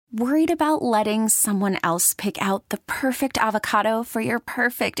Worried about letting someone else pick out the perfect avocado for your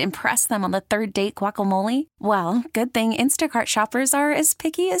perfect impress them on the third date guacamole? Well, good thing Instacart shoppers are as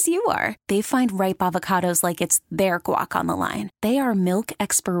picky as you are. They find ripe avocados like it's their guac on the line. They are milk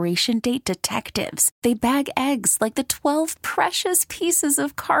expiration date detectives. They bag eggs like the 12 precious pieces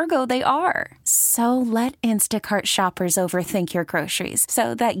of cargo they are. So let Instacart shoppers overthink your groceries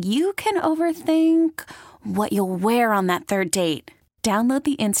so that you can overthink what you'll wear on that third date. Download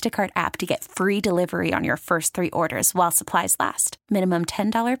the Instacart app to get free delivery on your first 3 orders while supplies last. Minimum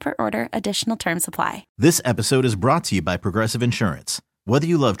 $10 per order. Additional terms apply. This episode is brought to you by Progressive Insurance. Whether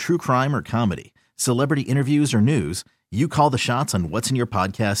you love true crime or comedy, celebrity interviews or news, you call the shots on what's in your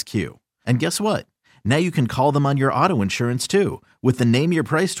podcast queue. And guess what? Now you can call them on your auto insurance too with the Name Your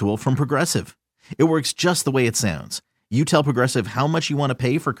Price tool from Progressive. It works just the way it sounds. You tell Progressive how much you want to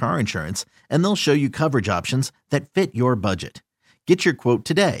pay for car insurance, and they'll show you coverage options that fit your budget. Get your quote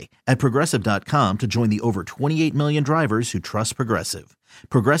today at Progressive.com to join the over 28 million drivers who trust Progressive.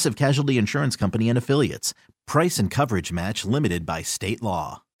 Progressive Casualty Insurance Company and Affiliates. Price and coverage match limited by state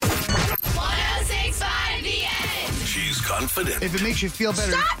law. 106.5 The Edge. She's confident. If it makes you feel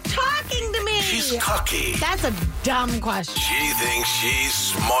better. Stop talking to me. She's cocky. That's a dumb question. She thinks she's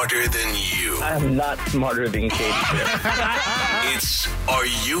smarter than you. I'm not smarter than Katie. It's Are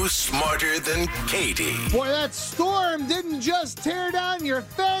You Smarter Than Katie? Boy, that storm didn't just tear down your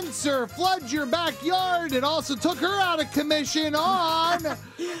fence or flood your backyard. It also took her out of commission on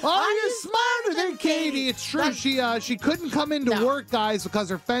Are You Smarter Than Katie? It's true. She couldn't come into work, guys, because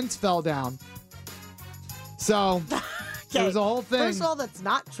her fence fell down. So there was a whole thing. First of all, that's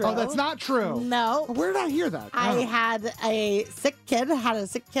not true. Oh, that's not true. No. Where did I hear that? I had a sick kid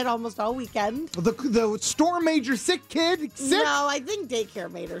almost all weekend. The storm made your sick kid sick? No, I think daycare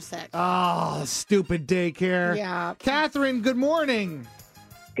made her sick. Oh, stupid daycare. Yeah. Catherine, good morning.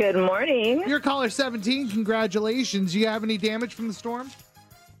 Good morning. You're caller 17. Congratulations. Do you have any damage from the storm?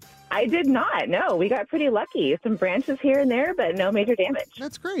 I did not. No, we got pretty lucky. Some branches here and there, but no major damage.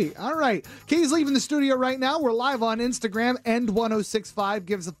 That's great. All right. Kay's leaving the studio right now. We're live on Instagram, End1065.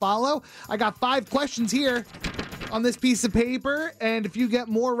 Give us a follow. I got 5 questions here on this piece of paper, and if you get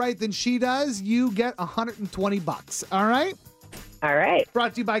more right than she does, you get $120. All right? All right.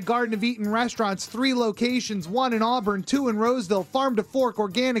 Brought to you by Garden of Eaton Restaurants. 3 locations, 1 in Auburn, 2 in Roseville. Farm to fork,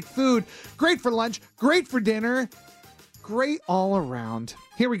 organic food. Great for lunch, great for dinner. Great all around.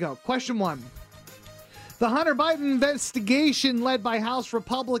 Here we go. Question 1. The Hunter Biden investigation led by House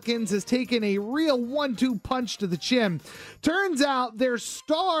Republicans has taken a real 1-2 punch to the chin. Turns out their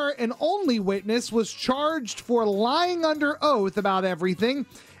star and only witness was charged for lying under oath about everything,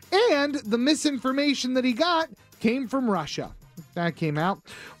 and the misinformation that he got came from Russia. That came out.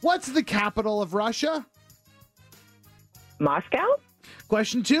 What's the capital of Russia? Moscow?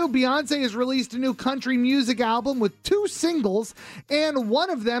 Question 2, Beyonce has released a new country music album with 2 singles, and one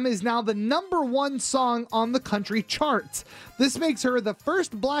of them is now the #1 song on the country charts. This makes her the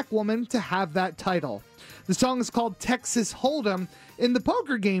first black woman to have that title. The song is called Texas Hold'em. In the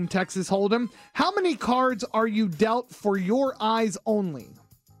poker game Texas Hold'em, how many cards are you dealt for your eyes only?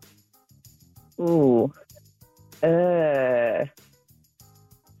 Ooh.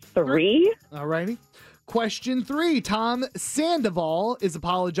 3? All righty. Question 3, Tom Sandoval is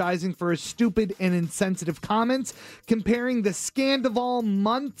apologizing for his stupid and insensitive comments, comparing the Scandoval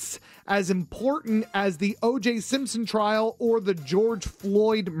months as important as the O.J. Simpson trial or the George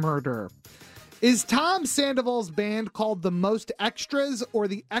Floyd murder. Is Tom Sandoval's band called the Most Extras or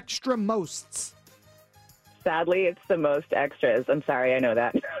the Extra Mosts? Sadly, it's the Most Extras. I'm sorry, I know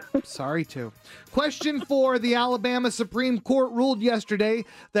that. Sorry to. Question 4, the Alabama Supreme Court ruled yesterday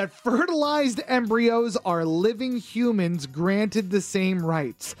that fertilized embryos are living humans granted the same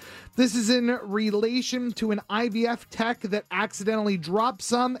rights. This is in relation to an IVF tech that accidentally dropped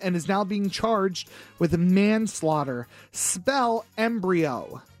some and is now being charged with manslaughter. Spell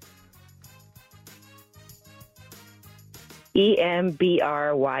embryo.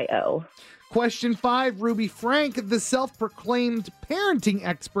 EMBRYO. Question 5, Ruby Frank, the self-proclaimed parenting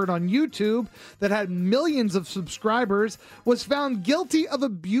expert on YouTube that had millions of subscribers, was found guilty of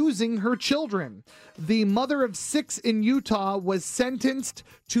abusing her children. The mother of 6 in Utah was sentenced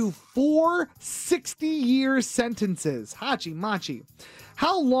to 4 60-year sentences. Hachi machi.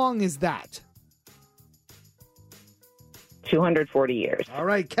 How long is that? 240 years. All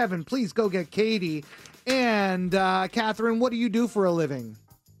right, Kevin, please go get Katie. And Catherine, what do you do for a living?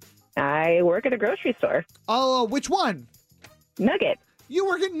 I work at a grocery store. Oh, which one? Nugget. You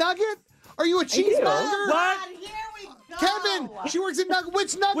work at Nugget? Are you a cheeseburger? What? Here we go. Kevin, she works at Nugget.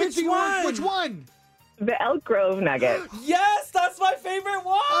 Which Nugget do you work? Which one? The Elk Grove Nugget. Yes, that's my favorite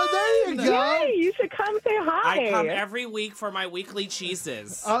one. you go. Hey, you should come say hi. I come every week for my weekly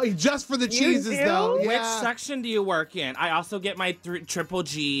cheeses. Oh, just for the cheeses, do? though. Which Yeah. section do you work in? I also get my triple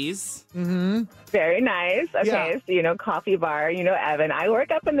G's. Very nice. Okay, so coffee bar. Evan. I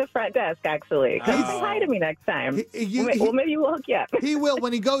work up in the front desk, actually. Come say hi to me next time. Well, maybe we'll hook you up. He will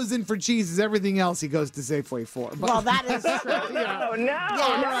when he goes in for cheeses. Everything else he goes to Safeway for. But, Well, that is true. Oh, no.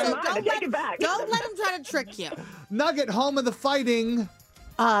 Yeah, so I take it back. don't let him try to trick you. Nugget, home of the fighting.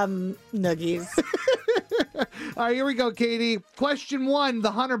 Nuggies. All right, here we go, Katie. Question 1,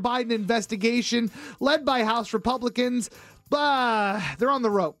 the Hunter Biden investigation led by House Republicans. They're on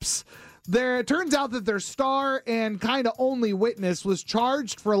the ropes. It turns out that their star and kind of only witness was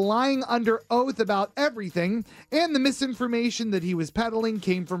charged for lying under oath about everything, and the misinformation that he was peddling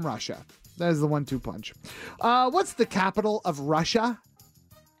came from Russia. That is the 1-2 punch. What's the capital of Russia?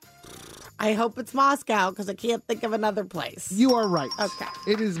 I hope it's Moscow because I can't think of another place. You are right. Okay.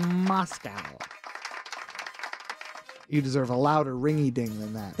 It is Moscow. You deserve a louder ringy ding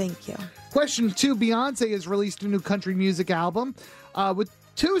than that. Thank you. Question 2, Beyonce has released a new country music album with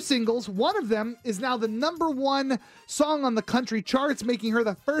 2 singles. One of them is now the #1 song on the country charts, making her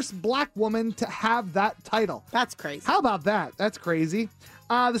the first black woman to have that title. That's crazy. How about that? That's crazy.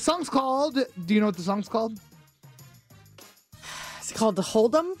 The song's called, do you know what the song's called? It's called the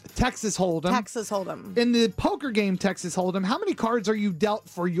Hold'em? Texas Hold'em. Texas Hold'em. In the poker game Texas Hold'em, how many cards are you dealt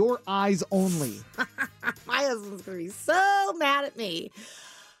for your eyes only? My husband's going to be so mad at me.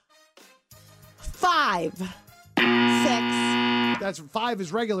 5. 6. That's 5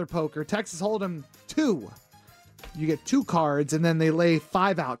 is regular poker. Texas Hold'em 2. You get 2 cards and then they lay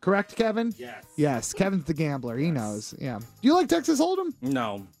 5 out. Correct, Kevin? Yes. Yes. Kevin's the gambler. He knows. Yeah. Do you like Texas Hold'em?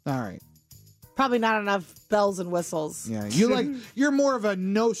 No. All right. Probably not enough bells and whistles. Yeah. You're more of a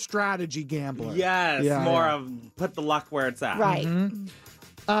no strategy gambler. Yes. Yeah, more yeah. of put the luck where it's at. Right.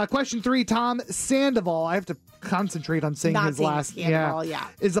 Question 3, Tom Sandoval. I have to concentrate on saying Not his saying last Sandoval, yeah.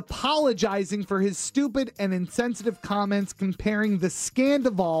 is apologizing for his stupid and insensitive comments comparing the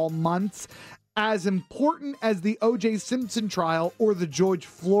Scandival months as important as the O.J. Simpson trial or the George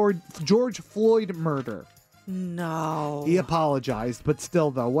Floyd murder. No. He apologized, but still,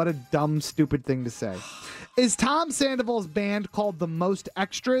 though, what a dumb, stupid thing to say. Is Tom Sandoval's band called the Most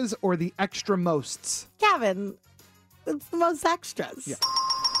Extras or the Extra Mosts? Kevin, it's the most extras. Yeah.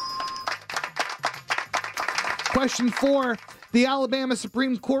 Question 4. The Alabama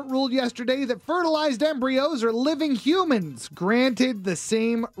Supreme Court ruled yesterday that fertilized embryos are living humans, granted the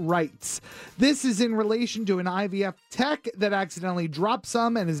same rights. This is in relation to an IVF tech that accidentally dropped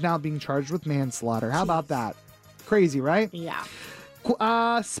some and is now being charged with manslaughter. How about that? Crazy, right? Yeah.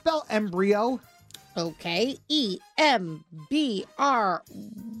 Spell embryo. Okay. EMBRYO,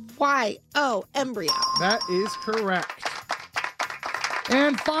 embryo. That is correct.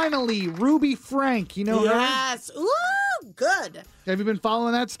 And finally, Ruby Frank. You know her? Yes. Ooh, good. Have you been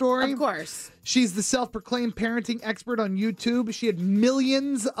following that story? Of course. She's the self-proclaimed parenting expert on YouTube. She had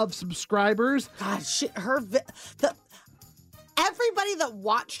millions of subscribers. God, everybody that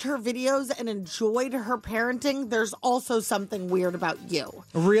watched her videos and enjoyed her parenting, there's also something weird about you.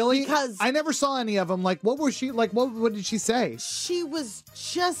 Really? Because I never saw any of them. Like, what was she like? What did she say? she was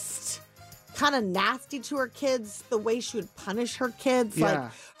just kind of nasty to her kids, the way she would punish her kids. Yeah.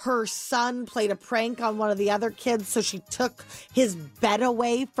 Like her son played a prank on one of the other kids, so she took his bed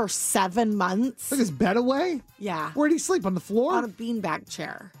away for 7 months. Took his bed away? Yeah. Where'd he sleep? On the floor? On a beanbag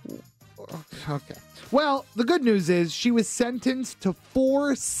chair. Okay. Well, the good news is she was sentenced to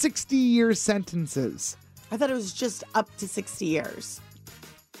 4 60-year sentences. I thought it was just up to 60 years.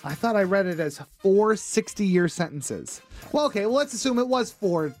 I thought I read it as 4 60-year sentences. Well, okay, well, let's assume it was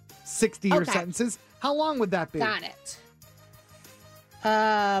 4 60-year Okay. sentences. How long would that be? Got it.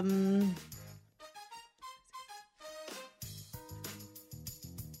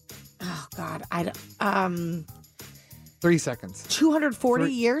 Oh God, I don't. 3 seconds.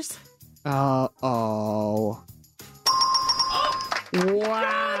 240 years. Oh. Wow.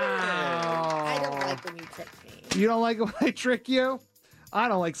 I don't like when you trick me. You don't like when I trick you? I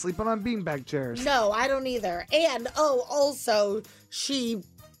don't like sleeping on beanbag chairs. No, I don't either. And also she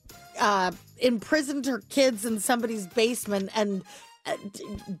imprisoned her kids in somebody's basement and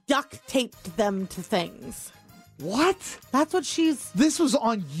duct taped them to things. What? That's what she's. This was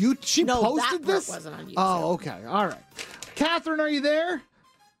on YouTube? She No, posted that part this? wasn't on YouTube. Oh, okay. All right. Catherine, are you there?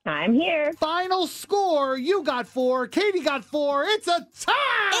 I'm here. Final score. You got 4. Katie got 4. It's a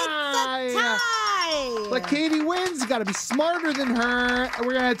tie. It's a tie. But Katie wins. You got to be smarter than her.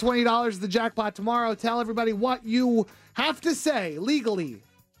 We're going to add $20 to the jackpot tomorrow. Tell everybody what you have to say legally.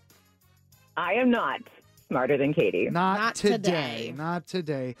 I am not Smarter Than Katie. Not today. Not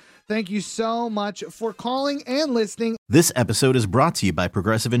today. Thank you so much for calling and listening. This episode is brought to you by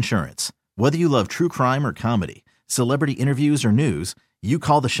Progressive Insurance. Whether you love true crime or comedy, celebrity interviews or news, you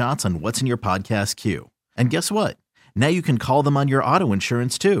call the shots on what's in your podcast queue. And guess what? Now you can call them on your auto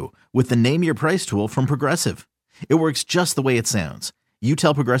insurance too with the Name Your Price tool from Progressive. It works just the way it sounds. You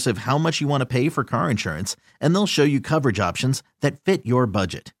tell Progressive how much you want to pay for car insurance, and they'll show you coverage options that fit your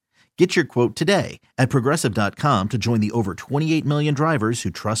budget. Get your quote today at Progressive.com to join the over 28 million drivers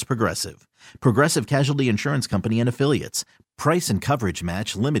who trust Progressive. Progressive Casualty Insurance Company and Affiliates. Price and coverage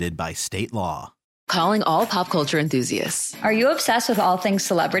match limited by state law. Calling all pop culture enthusiasts. Are you obsessed with all things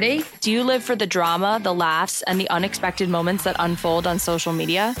celebrity? Do you live for the drama, the laughs, and the unexpected moments that unfold on social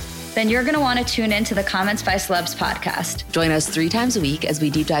media? Then you're going to want to tune into the Comments by Celebs podcast. Join us 3 times a week as we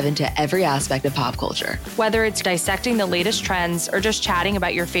deep dive into every aspect of pop culture. Whether it's dissecting the latest trends or just chatting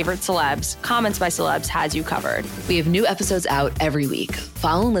about your favorite celebs, Comments by Celebs has you covered. We have new episodes out every week.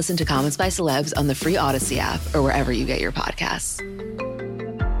 Follow and listen to Comments by Celebs on the free Odyssey app or wherever you get your podcasts.